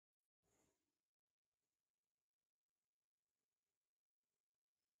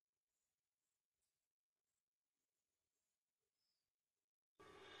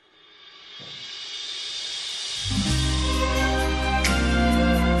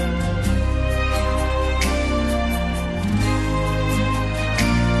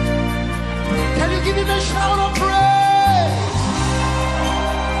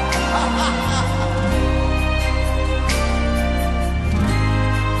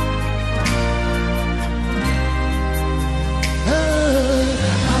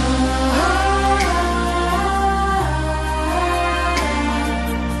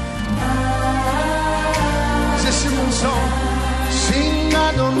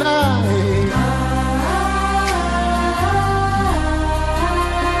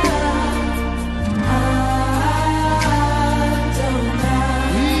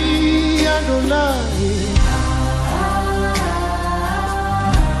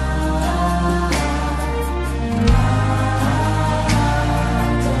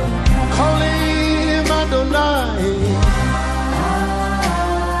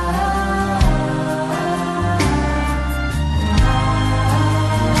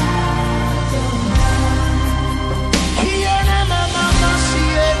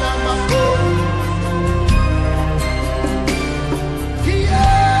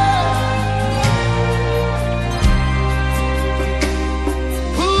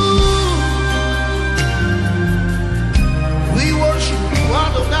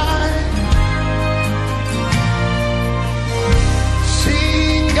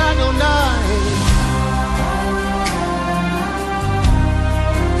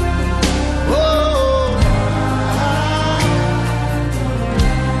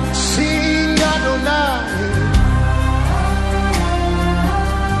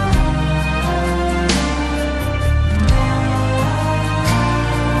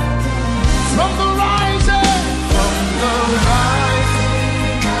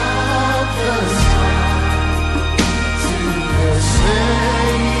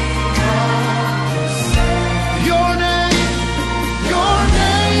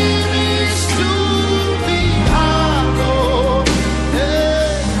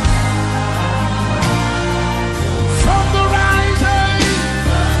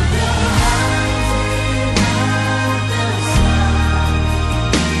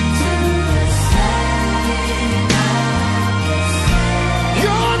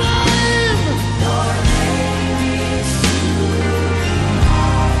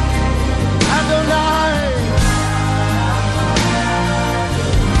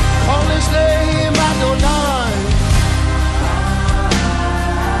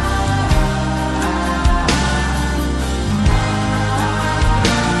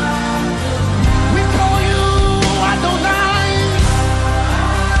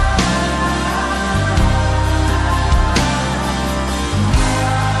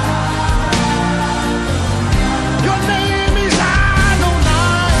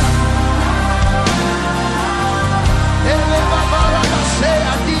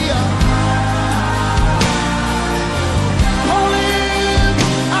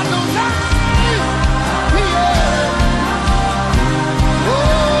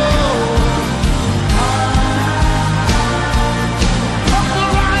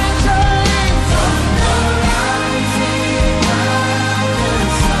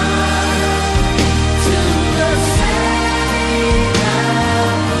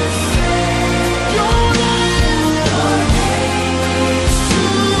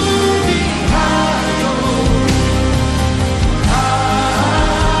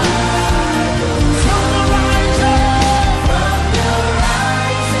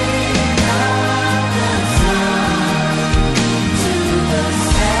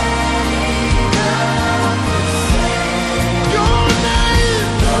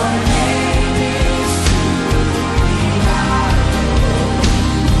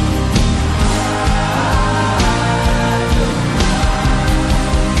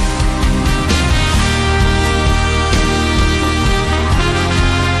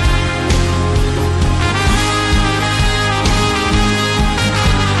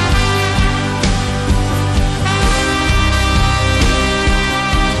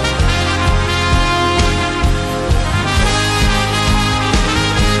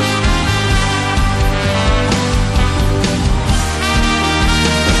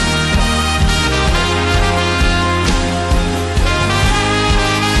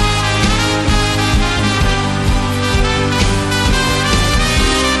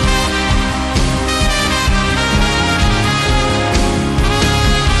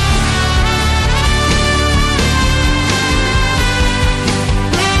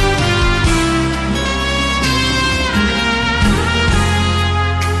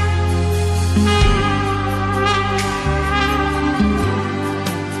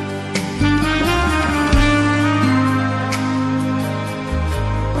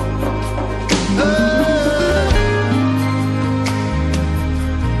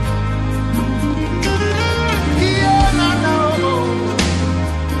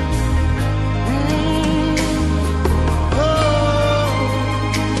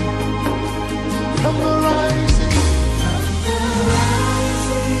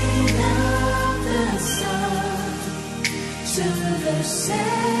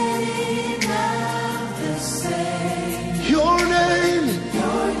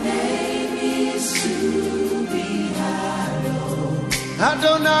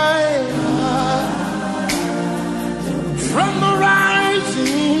Adonai, from the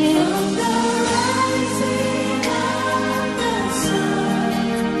rising of the sun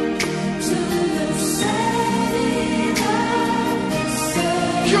to the setting of the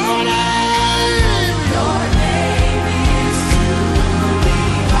sun. Your name is to be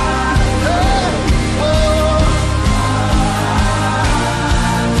hallowed.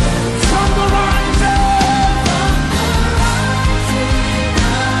 From the rising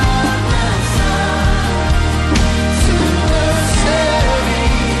of the sun to the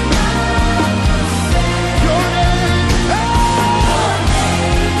setting of the sun. Your name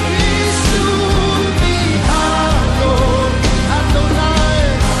is to be hallowed. Adonai.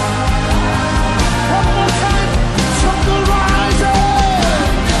 One more time. From the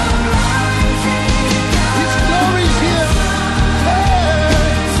rising, His glory is here.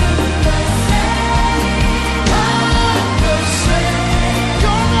 Hey. The same.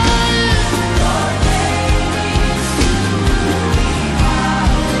 Your name.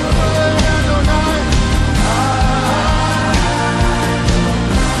 Adonai.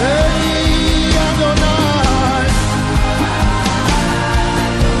 Hey, Adonai.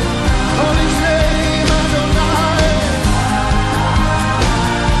 Call His name, Adonai.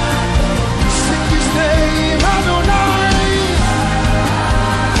 Sing His name, Adonai.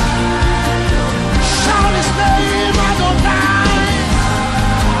 Shout His name, Adonai.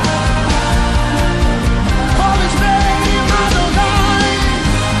 Call His name, Adonai.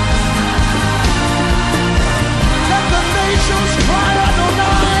 Let the nations cry,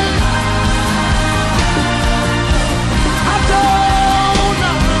 Adonai. Adonai.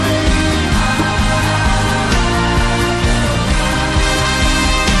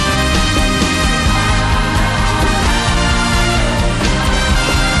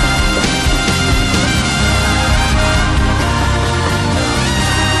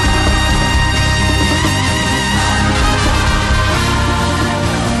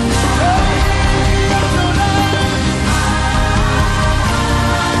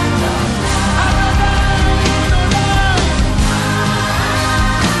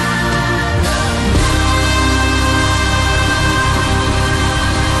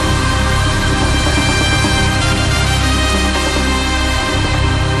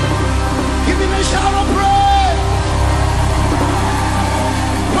 Give Him a shout of praise.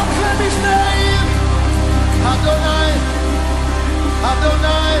 Proclaim His name. Adonai.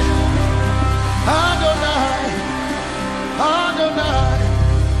 Adonai. Adonai. Adonai.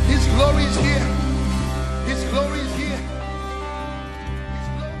 His glory is here. His glory is here. His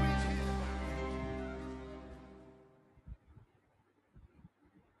glory is here.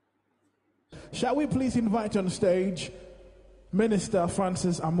 Shall we please invite on stage Minister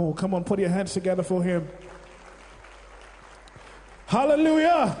Francis Amo? Come on, put your hands together for him.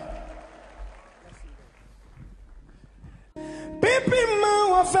 Hallelujah. Baby ma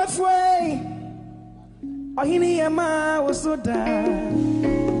wa fefwe Ohini ya ma wa soda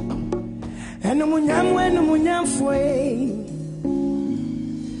Enu munyam fwe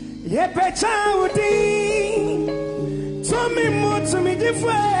Ye pecha udi Tumi mu tumi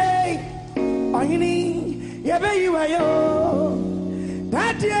difwe Ohini ye be yiwa yo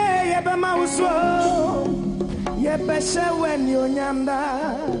Dadye ye be ma uswo Ye be shewe ni onyamda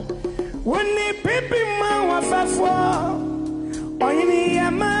Wuni pipi ma wa fefwe Oyini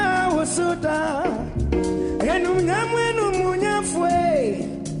yama wasuda Enu munyam fwe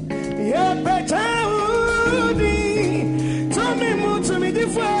Ye pecha udi Tumi mu tumi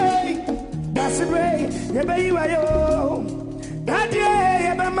difwe That's it way Ye be yiwa yo Dadye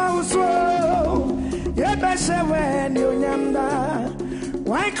ye be ma uswo Ye be shewe ni onyamda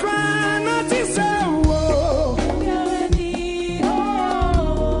Why cry not to say wo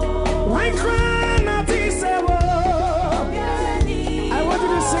Why cry not to say wo I want you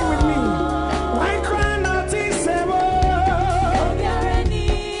to sing with me. Why cry not to say wo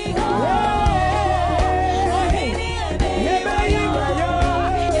Ye be yiwa yo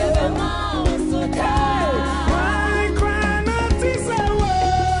Why cry not to say wo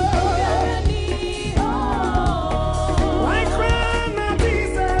Why cry not to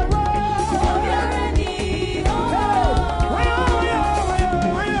say wo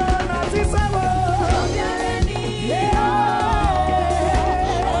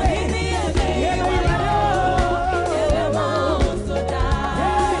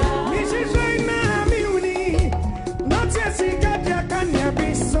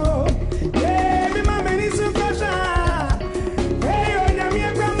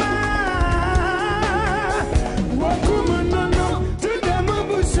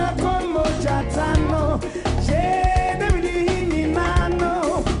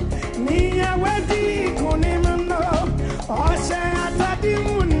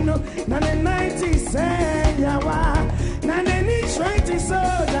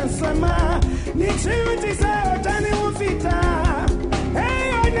Sama, Nixie, Tani Wufita.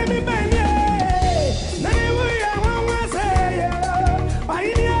 Hey, I never been here. Never was a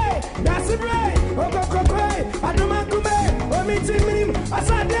pioneer. That's a right. Okokoi, Adumakume, Omitim,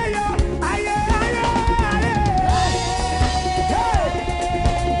 Asadeo.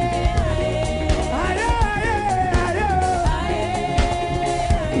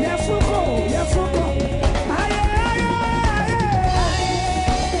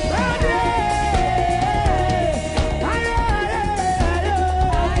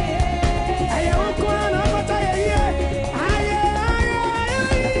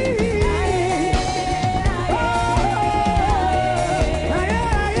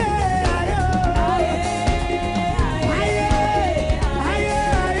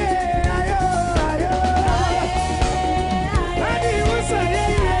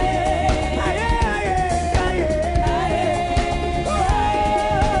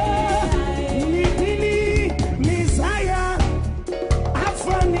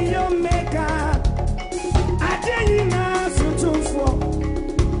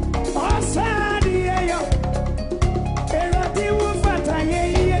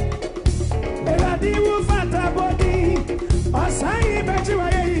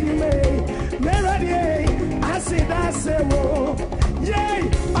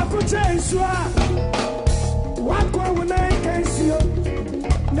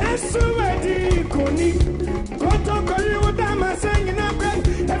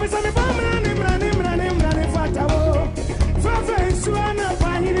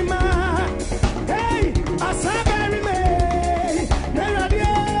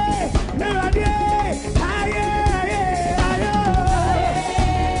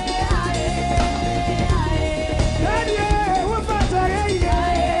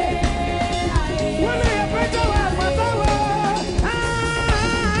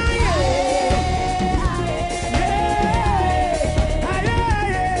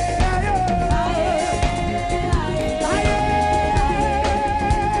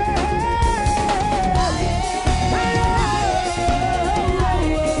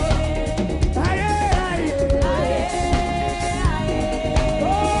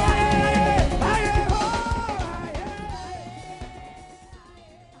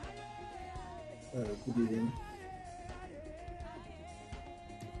 Good evening.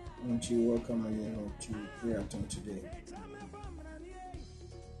 I want to welcome you to prayer time today.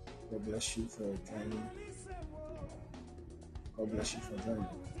 God bless you for joining. God bless you for joining.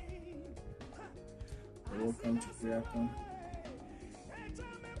 Welcome to prayer time.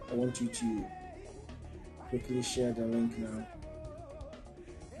 I want you to quickly share the link now.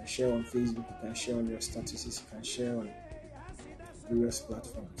 You can share on Facebook, you can share on your statuses, you can share on various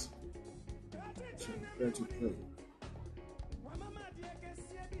platforms. So prepare to pray.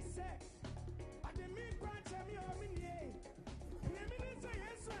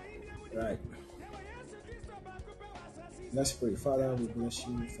 Right. Let's pray. Father, we bless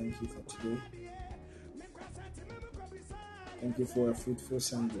you. Thank you for today. Thank you for a fruitful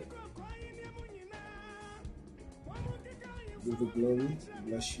Sunday. Give the glory.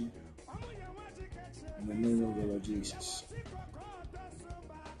 Bless you. In the name of the Lord Jesus.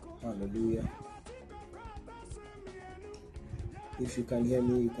 Hallelujah. If you can hear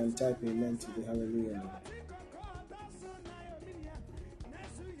me, you can type amen to the hallelujah now.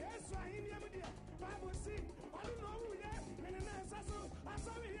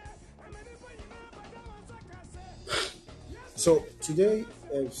 So today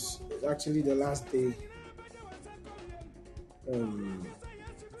is actually the last day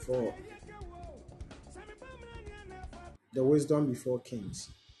for the Wisdom Before Kings.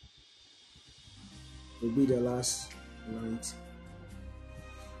 It will be the last night,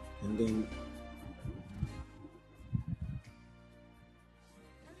 and then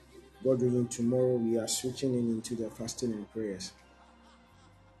God willing, tomorrow we are switching into the fasting and prayers.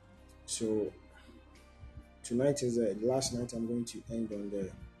 So tonight is the last night. I'm going to end on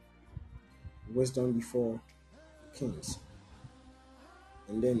the Wisdom Before Kings,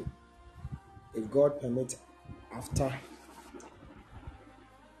 and then if God permits, after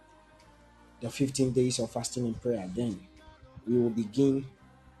the 15 days of fasting and prayer, then we will begin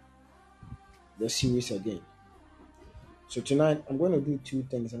the series again. So tonight I'm going to do two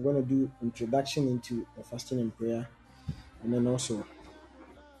things. I'm going to do introduction into the fasting and prayer, and then also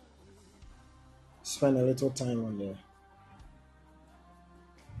spend a little time on the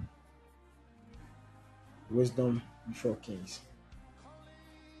Wisdom Before Kings.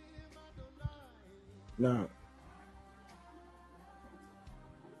 Now,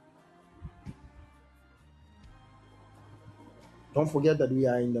 Don't forget that we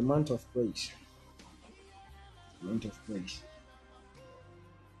are in the month of praise. Month of praise.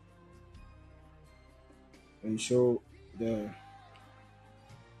 And so the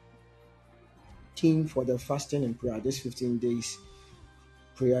theme for the fasting and prayer, this 15 days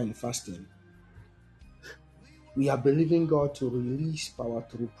prayer and fasting, we are believing God to release power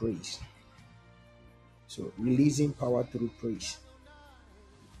through praise. So releasing power through praise.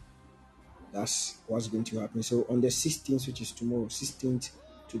 That's what's going to happen. So on the 16th, which is tomorrow, 16th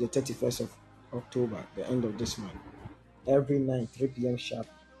to the 31st of October, the end of this month, every night, 3 p.m. sharp,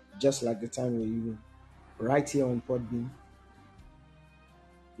 just like the time we're using, right here on Podbean,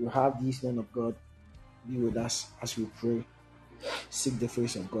 you have these men of God be with us as we pray, seek the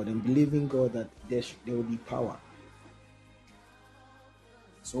face of God, and believing God that there will be power.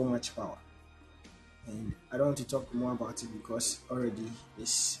 So much power. And I don't want to talk more about it because already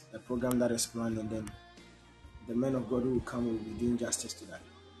it's a program that is planned, and then the men of God who will come will be doing justice to that.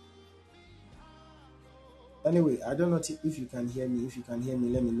 Anyway, I don't know if you can hear me. If you can hear me,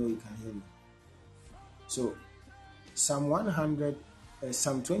 let me know you can hear me. So,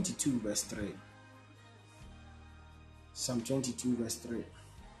 Psalm 22 verse 3. Psalm 22 verse 3.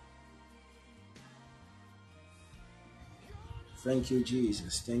 Thank you,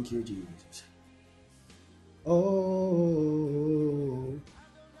 Jesus. Thank you, Jesus. Oh.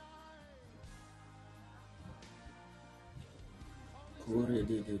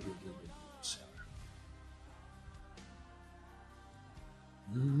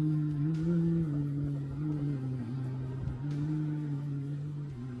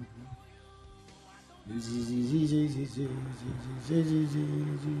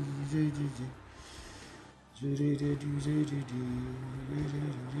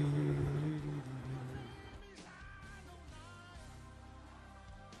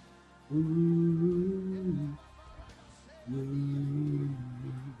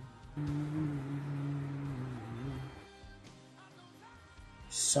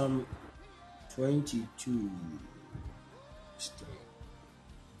 Psalm 22.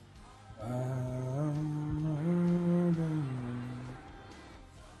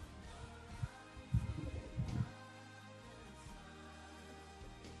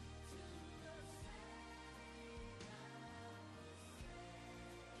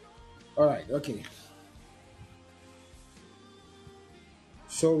 All right, okay.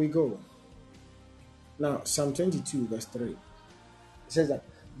 So we go. Now, Psalm 22, verse 3. It says that,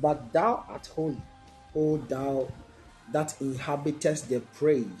 but thou art holy, O thou that inhabitest the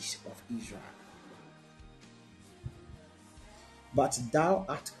praise of Israel. But thou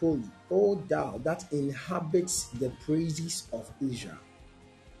art holy, O thou that inhabits the praises of Israel.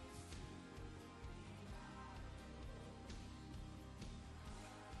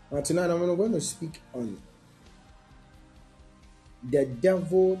 Now tonight I'm going to speak on the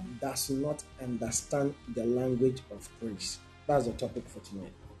devil does not understand the language of praise. That's the topic for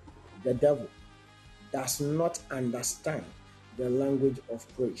tonight. The devil does not understand the language of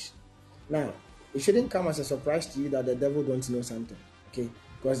praise. Now, it shouldn't come as a surprise to you that the devil don't know something, okay?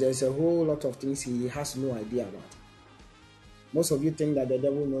 Because there's a whole lot of things he has no idea about. Most of you think that the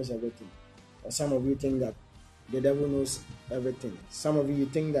devil knows everything. Or some of you think that the devil knows everything. Some of you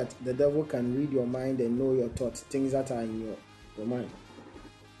think that the devil can read your mind and know your thoughts, things that are in your mind.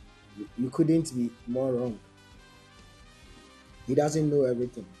 You couldn't be more wrong. He doesn't know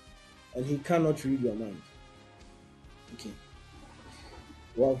everything. And he cannot read your mind. Okay.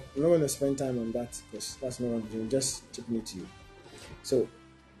 Well, I'm not going to spend time on that because that's not what I'm doing. Just tipping it to you. So,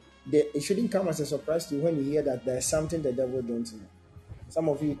 it shouldn't come as a surprise to you when you hear that there's something the devil don't know. Some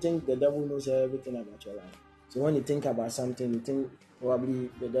of you think the devil knows everything about your life. So when you think about something, you think probably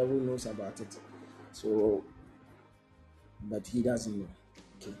the devil knows about it. So, but he doesn't know.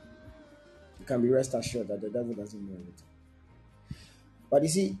 Okay. You can be rest assured that the devil doesn't know everything. But you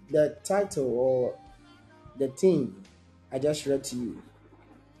see, the title or the theme I just read to you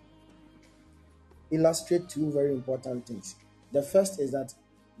illustrate two very important things. The first is that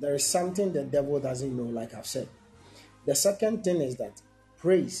there is something the devil doesn't know, like I've said. The second thing is that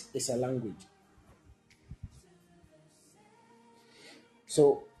praise is a language.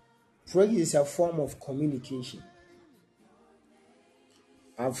 So, praise is a form of communication.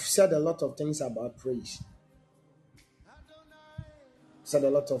 I've said a lot of things about praise.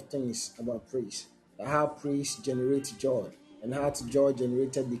 How praise generates joy, and how joy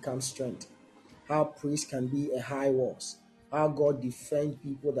generated becomes strength. How praise can be a high walls. How God defends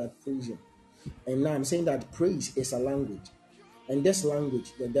people that praise Him. And now I'm saying that praise is a language. And this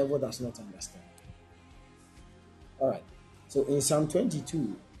language, the devil does not understand. All right. So in Psalm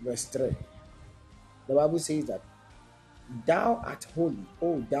 22, verse 3, the Bible says that Thou art holy,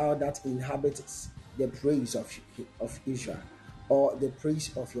 O thou that inhabitest the praise of Israel, or the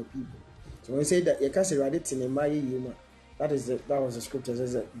praise of your people. So when you say that, you can say that was the scripture. It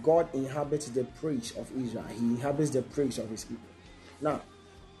says that God inhabits the praise of Israel. He inhabits the praise of his people. Now,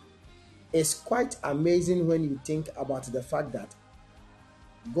 it's quite amazing when you think about the fact that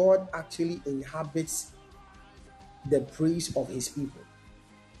God actually inhabits the praise of his people.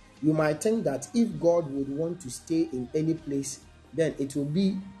 You might think that if God would want to stay in any place, then it will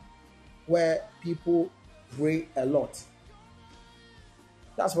be where people pray a lot.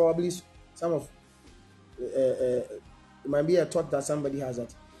 That's probably some of it might be a thought that somebody has,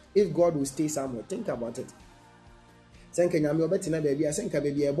 that if God will stay somewhere, think about it.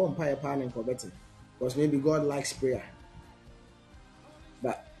 Because maybe God likes prayer.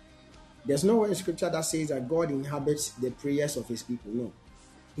 But there's nowhere in scripture that says that God inhabits the prayers of his people. No.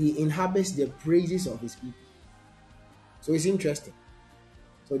 He inhabits the praises of his people. So it's interesting.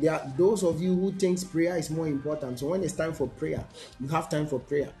 So there are those of you who think prayer is more important. So when it's time for prayer, you have time for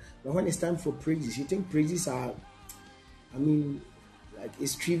prayer. But when it's time for praises, you think praises are, like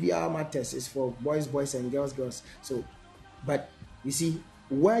it's trivial matters. It's for boys and girls. So, but you see,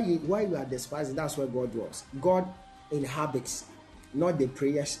 where you are despising, that's where God dwells. God inhabits, not the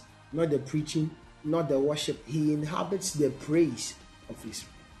prayers, not the preaching, not the worship. He inhabits the praise of Israel.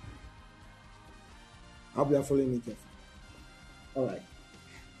 I hope you are following me carefully. All right.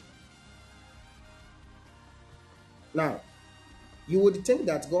 Now, you would think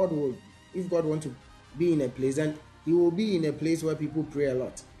that God will, if God wants to be in a place, then he will be in a place where people pray a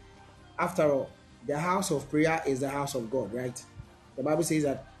lot. After all, the house of prayer is the house of God, right? The Bible says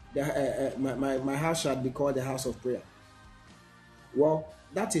that my house shall be called the house of prayer. Well,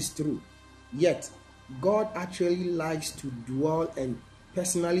 that is true. Yet, God actually likes to dwell and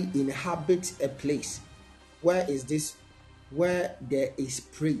personally inhabit a place. Where is this? Where there is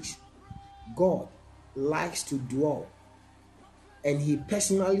praise. God likes to dwell, and he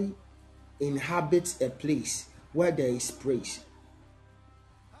personally inhabits a place where there is praise.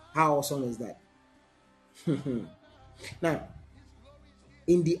 How awesome is that? Now,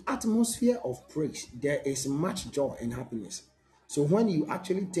 in the atmosphere of praise, there is much joy and happiness. So when you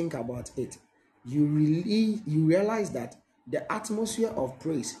actually think about it, you realize that the atmosphere of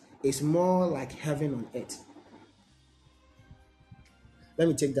praise is more like heaven on earth. Let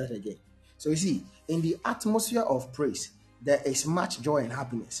me take that again. So you see, in the atmosphere of praise, there is much joy and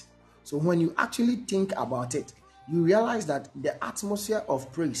happiness. So when you actually think about it, you realize that the atmosphere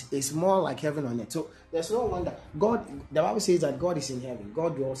of praise is more like heaven on earth. So there's no wonder. God, the Bible says that God is in heaven.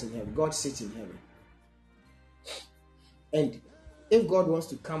 God dwells in heaven. God sits in heaven. And if God wants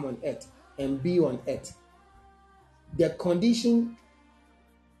to come on earth and be on earth, the condition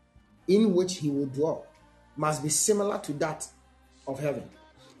in which he will dwell must be similar to that of heaven.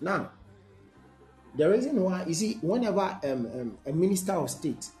 Now, the reason why, you see, whenever a minister of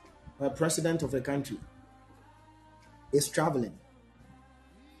state or a president of a country is traveling,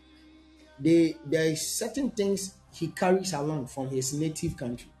 there is certain things he carries along from his native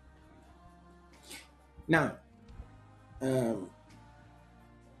country. Now, in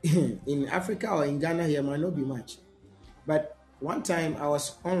Africa or in Ghana here might not be much, but one time I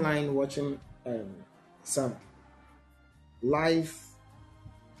was online watching some live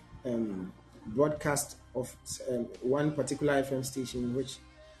broadcast of one particular FM station, which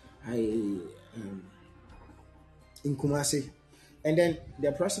I in Kumasi, and then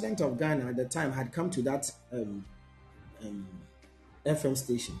the president of Ghana at the time had come to that FM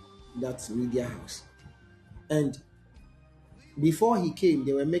station, that media house, and before he came,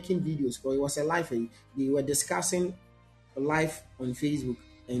 they were making videos, because it was a live. They were discussing live on Facebook,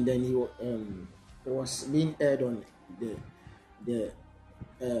 and then he was being aired on the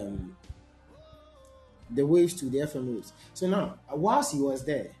waves to the FM waves. So now, whilst he was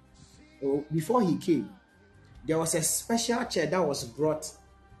there, before he came, there was a special chair that was brought.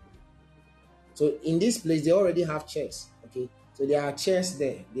 So in this place, they already have chairs. Okay, so there are chairs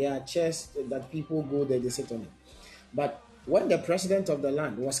there. There are chairs that people go there, they sit on it. But when the president of the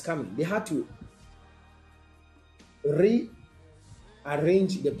land was coming, they had to rearrange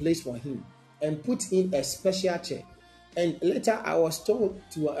the place for him and put in a special chair. And later, I was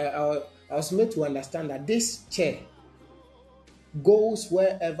made to understand that this chair goes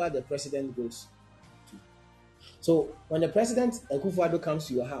wherever the president goes to. So when the president Akufo-Addo comes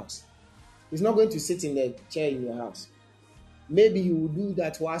to your house, he's not going to sit in the chair in your house. Maybe he will do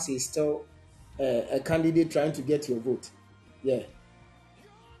that whilst he's still a candidate trying to get your vote. Yeah.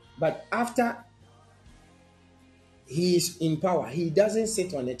 But after he is in power, he doesn't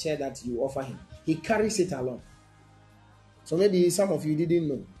sit on the chair that you offer him. He carries it along. So maybe some of you didn't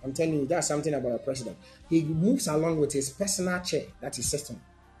know. I'm telling you, that's something about a president. He moves along with his personal chair that he sits on.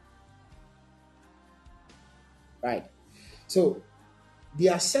 Right? So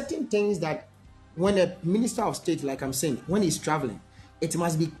there are certain things that when a minister of state, like I'm saying, when he's traveling, it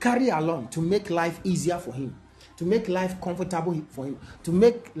must be carried along to make life easier for him, to make life comfortable for him, to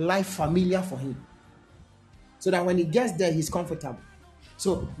make life familiar for him. So that when he gets there, he's comfortable.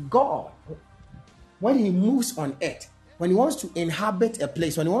 So God, when he moves on earth, when he wants to inhabit a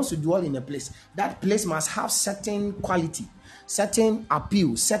place, when he wants to dwell in a place, that place must have certain quality, certain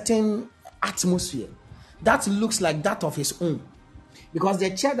appeal, certain atmosphere that looks like that of his own. Because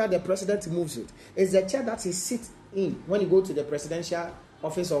the chair that the president moves with is the chair that he sits in when you go to the presidential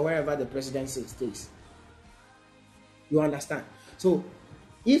office or wherever the president stays. You understand? So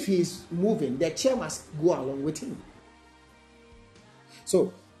if he's moving, the chair must go along with him.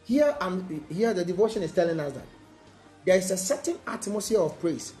 So here the devotion is telling us that there is a certain atmosphere of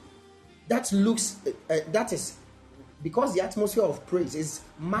praise that looks that is because the atmosphere of praise is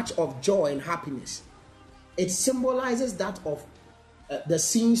much of joy and happiness. It symbolizes that of the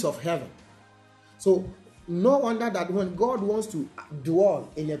scenes of heaven. So no wonder that when God wants to dwell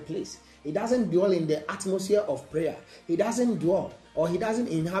in a place, he doesn't dwell in the atmosphere of prayer. He doesn't dwell, or he doesn't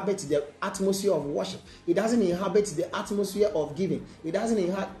inhabit the atmosphere of worship. He doesn't inhabit the atmosphere of giving. He doesn't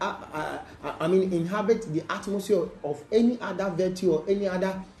inhabit the atmosphere of any other virtue or any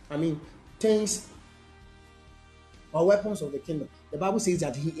other, things or weapons of the kingdom. The Bible says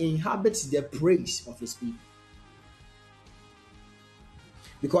that he inhabits the praise of his people.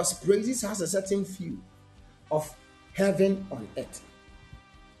 Because praises has a certain feel of heaven on earth.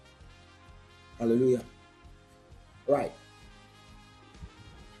 Hallelujah. Right.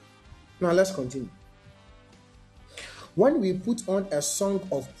 Now let's continue. When we put on a song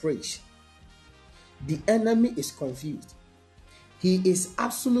of praise, the enemy is confused. He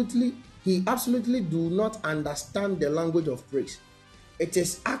absolutely do not understand the language of praise. It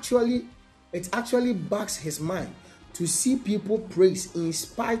actually backs his mind to see people praise in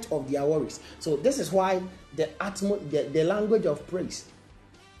spite of their worries. So this is why the language of praise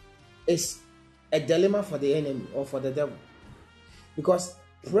is a dilemma for the enemy or for the devil. Because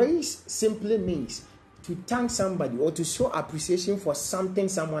praise simply means to thank somebody or to show appreciation for something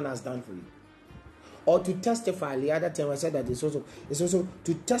someone has done for you. Or to testify. The other time I said that it's also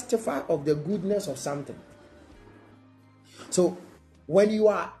to testify of the goodness of something. So when you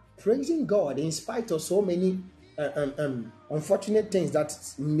are praising God in spite of so many unfortunate things that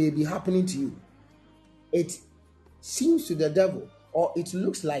may be happening to you, it seems to the devil, or it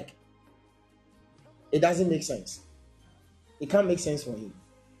looks like it doesn't make sense. It can't make sense for him.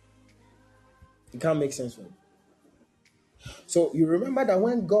 It can't make sense for him. So you remember that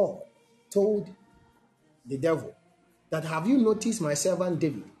when God told the devil that, have you noticed my servant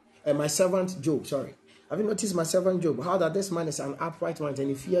David and my servant Job? Sorry. Have you noticed my servant Job? How that this man is an upright man and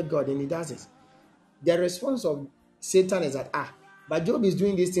he feared God and he does it. The response of Satan is that, but Job is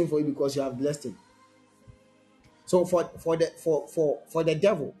doing this thing for you because you have blessed him. So for the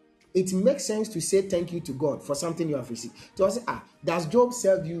devil, it makes sense to say thank you to God for something you have received. So I say, does Job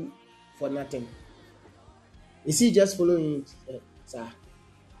serve you for nothing? Is he just following sir?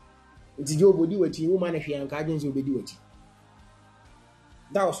 It's Job will do what you man if you encourage you do it.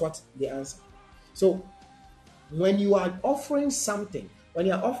 That was what the answer. So when you are offering something, when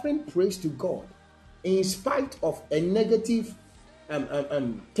you are offering praise to God, in spite of a negative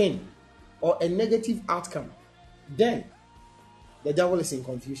thing or a negative outcome, then the devil is in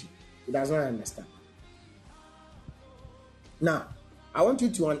confusion. He does not understand. Now, I want you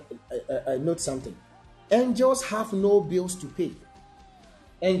to note something. Angels have no bills to pay.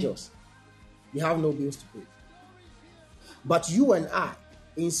 Angels, they have no bills to pay. But you and I,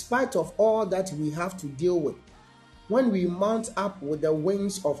 in spite of all that we have to deal with, when we mount up with the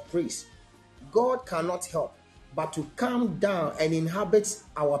wings of praise, God cannot help but to come down and inhabit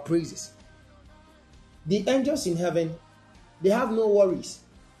our praises. The angels in heaven, they have no worries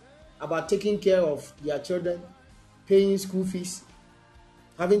about taking care of their children, paying school fees,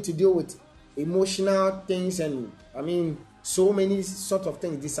 having to deal with emotional things and so many sort of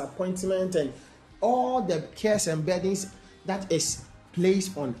things, disappointment and all the cares and burdens that is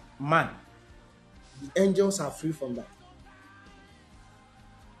placed on man. The angels are free from that.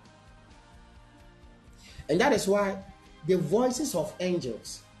 And that is why the voices of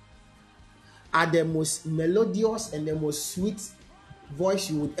angels are the most melodious and the most sweet voice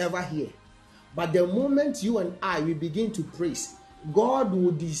you would ever hear. But the moment you and I will begin to praise, God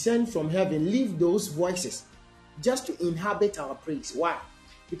will descend from heaven, leave those voices just to inhabit our praise. Why?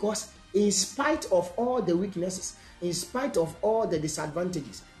 Because in spite of all the weaknesses,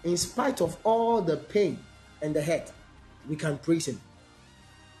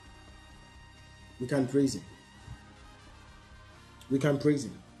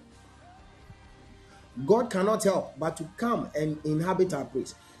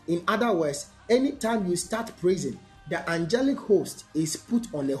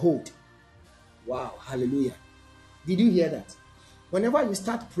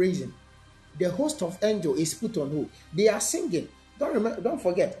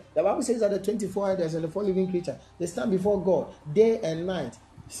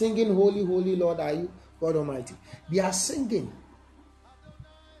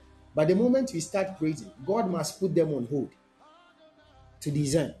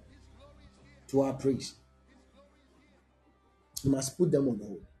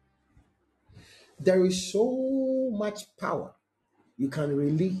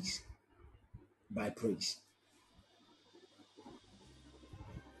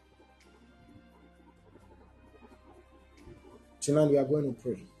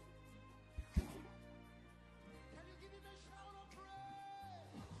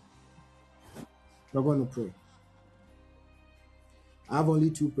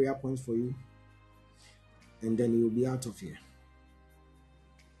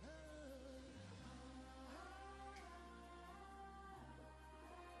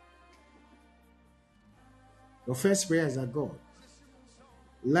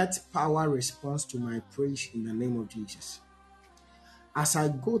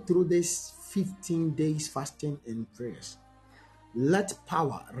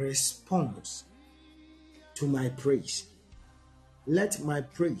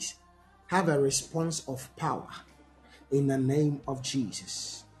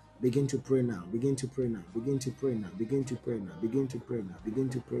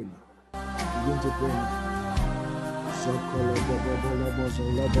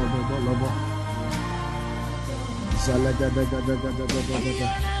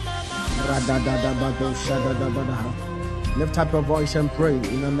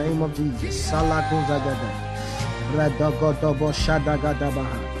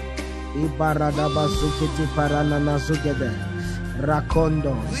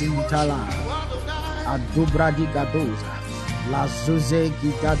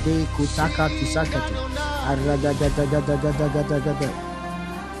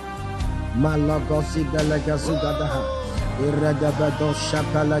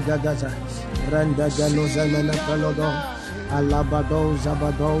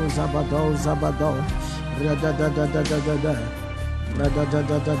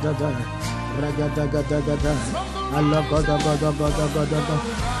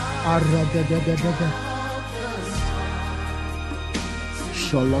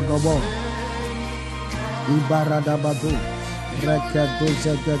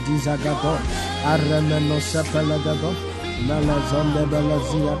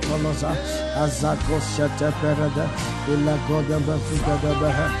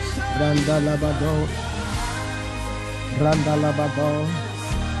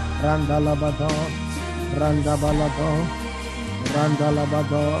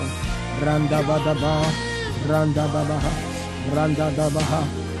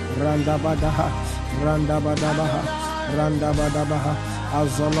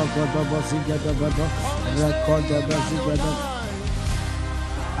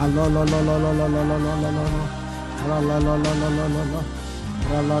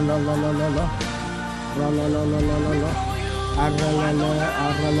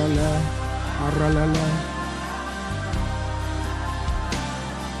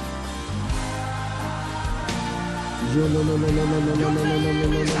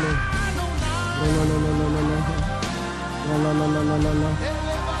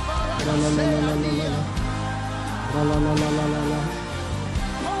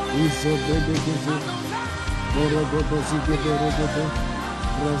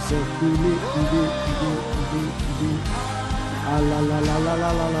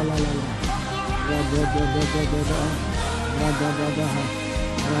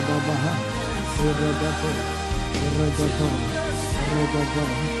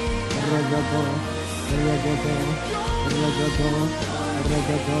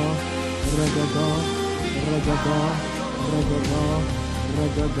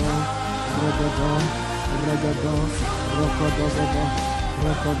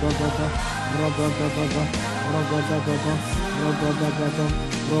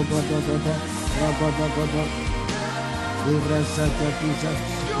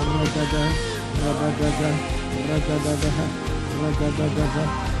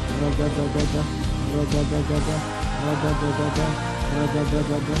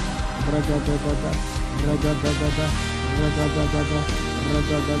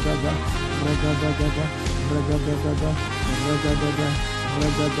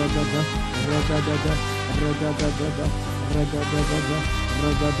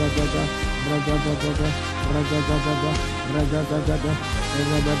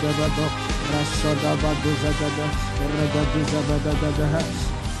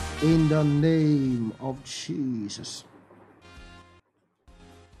 In the name of Jesus.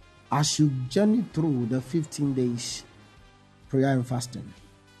 As you journey through the 15 days prayer and fasting,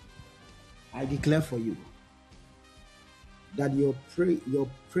 I declare for you that your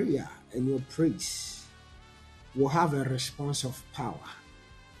prayer and your praise will have a response of power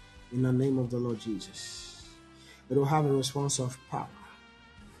in the name of the Lord Jesus. It will have a response of power.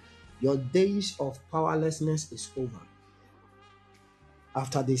 Your days of powerlessness is over.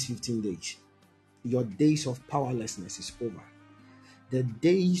 After these 15 days, your days of powerlessness is over. The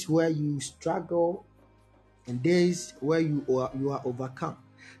days where you struggle and days where you are overcome,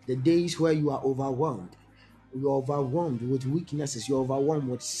 the days where you are overwhelmed with weaknesses, you're overwhelmed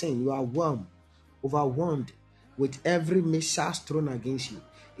with sin, you are overwhelmed with every missile thrown against you,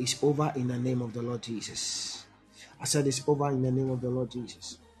 is over in the name of the Lord Jesus. I said it's over in the name of the Lord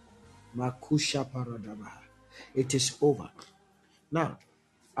Jesus. Makusha Paradabaha. It is over. Now,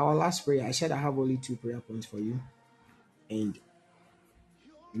 our last prayer, I said I have only 2 prayer points for you, and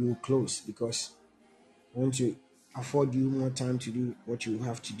we will close because I want to afford you more time to do what you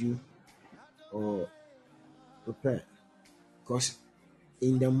have to do or prepare. Because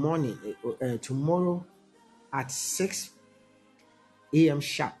in the morning, tomorrow at 6 a.m.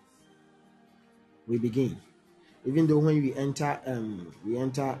 sharp, we begin. Even though when we enter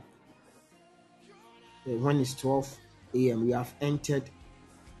when it's 12 a.m., we have entered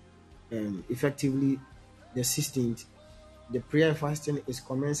effectively the 16th. The prayer fasting is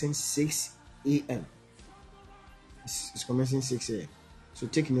commencing 6 a.m. It's commencing 6 a.m. So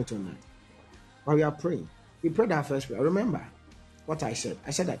take note on that. While we are praying, we prayed our first prayer. Remember what I said.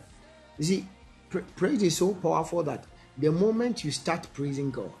 I said that, you see, praise is so powerful that the moment you start praising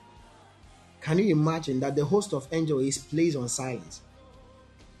God, can you imagine that the host of angels is placed on silence?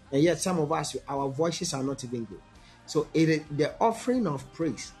 And yet some of us, our voices are not even good. So the offering of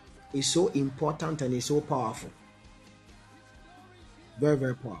praise is so important and is so powerful. Very,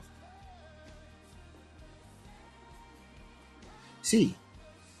 very powerful. See,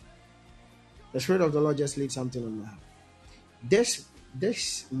 the Spirit of the Lord just laid something on my heart.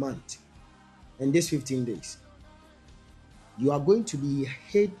 This month and these 15 days, you are going to be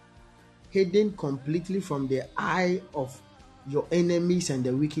hidden completely from the eye of your enemies and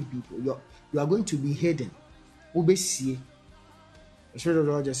the wicked people. You are going to be hidden. The Spirit of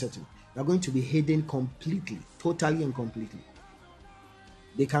the Lord just said to me, you are going to be hidden completely, totally and completely.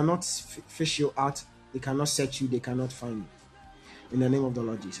 They cannot fish you out. They cannot search you. They cannot find you. In the name of the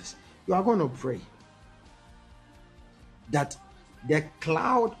Lord Jesus. You are going to pray that the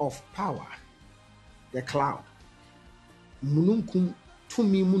cloud of power, the cloud, mununkum,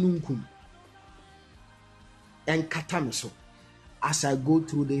 tumi mununkum, and katamiso, as I go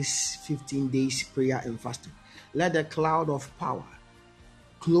through this 15 days prayer and fasting, let the cloud of power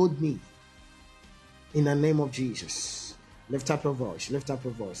clothe me in the name of Jesus. Lift up your voice, lift up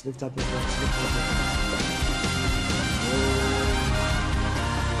your voice, lift up your voice, lift up your voice.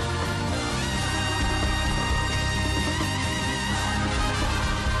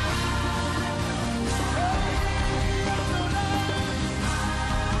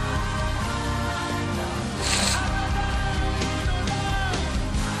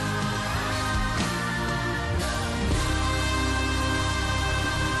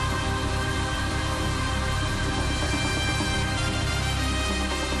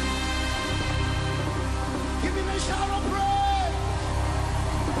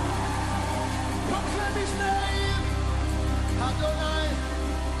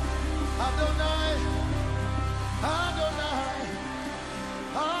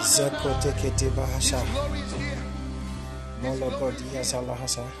 His glory is here.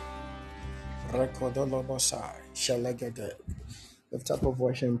 Lift up a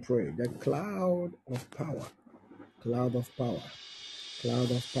voice and pray. The cloud of power, cloud of power,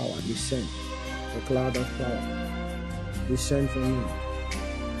 cloud of power, descend. The cloud of power, descend from me.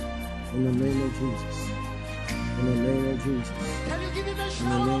 In the name of Jesus. In the name of Jesus. In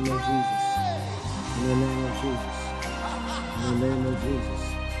the name of Jesus. In the name of Jesus. In the name of Jesus.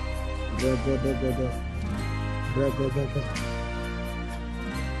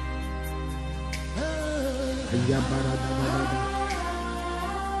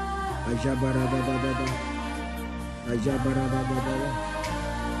 Ajabarabababa.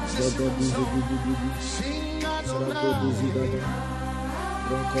 Zababuzubububu. Zarababuzibaba.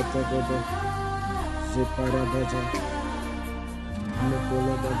 Rokotobobo. Zeparabata.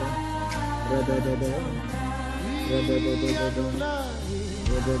 Nukolababa. Radadada. Radadadada.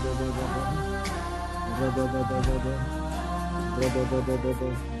 Radadadada. Radadadada. Radadadada. Radadadada.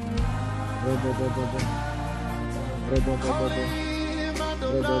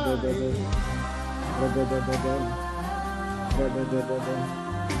 Radadadada. Radadadada. Radadadada. Radadadada.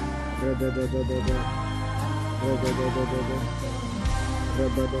 Radadadada. Radadadada.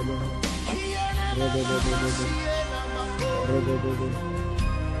 Radadadada. Radadadada.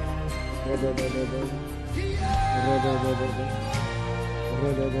 Radadadada.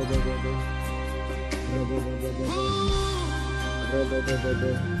 Radadadada. Radadadada.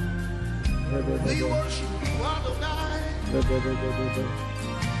 Radadadada. Radadadada. We worship you, Adonai. Radadadada.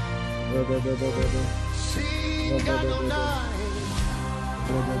 Radadadada. Sing Adonai.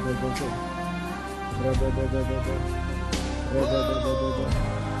 Radadadada. Radadadada. Radadadada.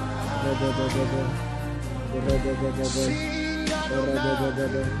 Radadadada. Radadadada. Sing Adonai.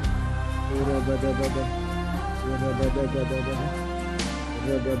 Radadadada. Radadadada. Radadadada.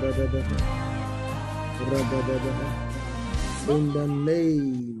 Radadadada. Radadadada. In the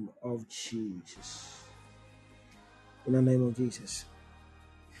name of Jesus. In the name of Jesus.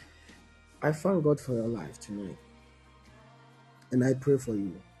 I thank God for your life tonight. And I pray for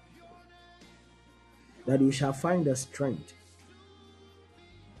you that you shall find the strength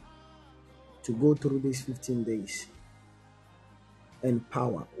to go through these 15 days, and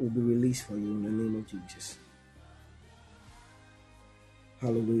power will be released for you in the name of Jesus.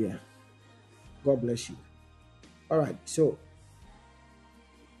 Hallelujah. God bless you. All right, so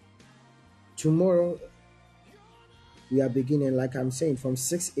tomorrow we are beginning, like I'm saying, from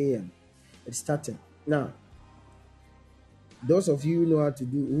 6 a.m. It's starting. Now, those of you who know how to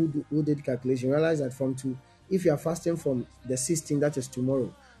do, who did calculation, realize that if you are fasting from the 16th, that is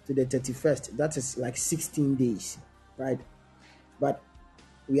tomorrow, to the 31st, that is like 16 days, right? But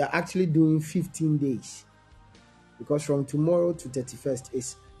we are actually doing 15 days, because from tomorrow to 31st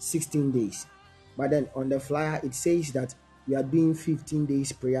is 16 days. But then on the flyer, it says that we are doing 15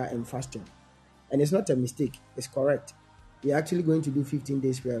 days prayer and fasting. And it's not a mistake, it's correct. We are actually going to do 15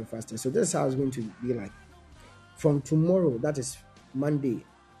 days prayer and fasting. So this is how it's going to be like. From tomorrow, that is Monday,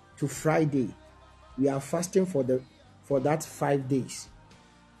 to Friday, we are fasting for that 5 days.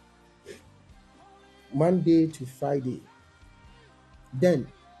 Monday to Friday. Then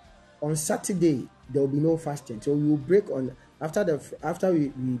on Saturday there will be no fasting. So we will break on after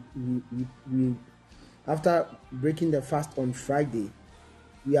breaking the fast on Friday.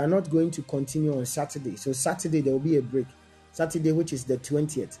 We are not going to continue on Saturday. So Saturday there will be a break. Saturday, which is the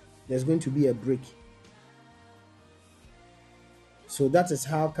 20th, there's going to be a break. So that is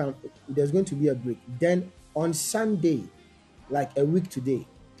how come there's going to be a break. Then on Sunday, like a week today,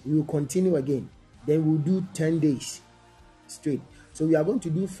 we will continue again. Then we'll do 10 days straight. So we are going to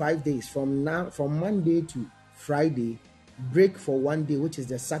do 5 days from Monday to Friday, break for 1 day, which is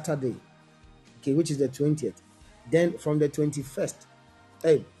the Saturday, okay, which is the 20th. Then from the 21st,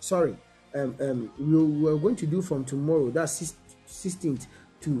 we are going to do from tomorrow, that's 16th,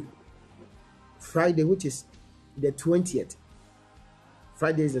 to Friday, which is the 20th.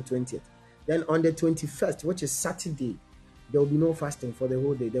 Friday is the 20th. Then on the 21st, which is Saturday, there will be no fasting for the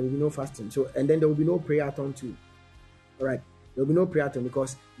whole day. There will be no fasting. So, and then there will be no prayer-a-thon too. All right. There will be no prayer-a-thon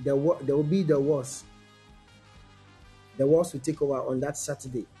because there will be the wars. The wars will take over on that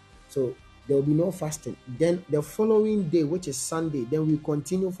Saturday. So there will be no fasting. Then the following day, which is Sunday, then we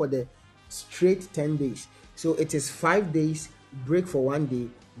continue for the straight 10 days. So it is 5 days, break for 1 day,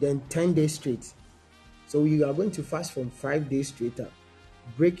 then 10 days straight. So we are going to fast from 5 days straight up,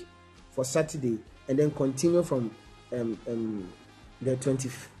 break for Saturday, and then continue from the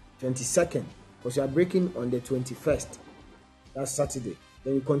 22nd, because we are breaking on the 21st. That's Saturday.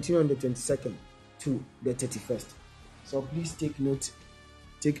 Then we continue on the 22nd to the 31st. So please take note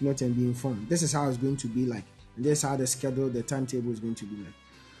and be informed. This is how it's going to be like. And this is how the schedule, the timetable is going to be like.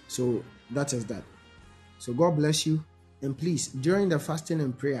 So that is that. So God bless you. And please, during the fasting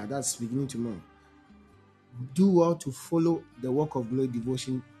and prayer, that's beginning tomorrow, do well to follow the Walk of Glory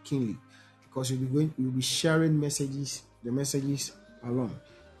devotion keenly, because we'll be sharing the messages along.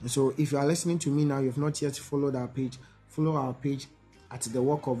 And so if you are listening to me now, you have not yet followed our page, follow our page at the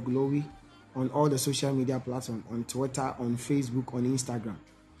Walk of Glory on all the social media platforms, on Twitter, on Facebook, on Instagram.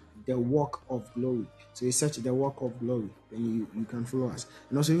 The Walk of Glory. So you search the Walk of Glory, then you can follow us.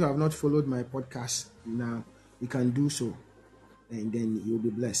 And also, if you have not followed my podcast now, you can do so, and then you'll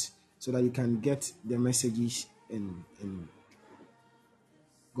be blessed, so that you can get the messages and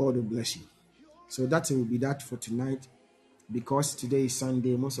God will bless you. So that will be that for tonight. Because today is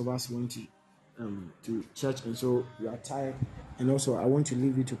Sunday, most of us went to church, and so we are tired. And also, I want to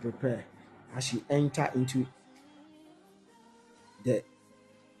leave you to prepare as you enter into the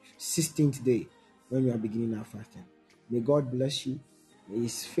 16th day when we are beginning our fasting. May God bless you. May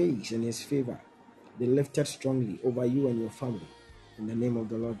His face and His favor be lifted strongly over you and your family in the name of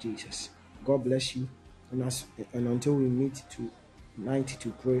the Lord Jesus. God bless you. And until we meet tonight to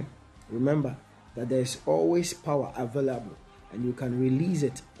pray, remember that there is always power available, and you can release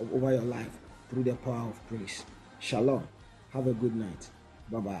it over your life through the power of praise. Shalom. Have a good night.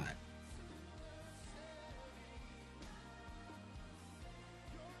 Bye-bye.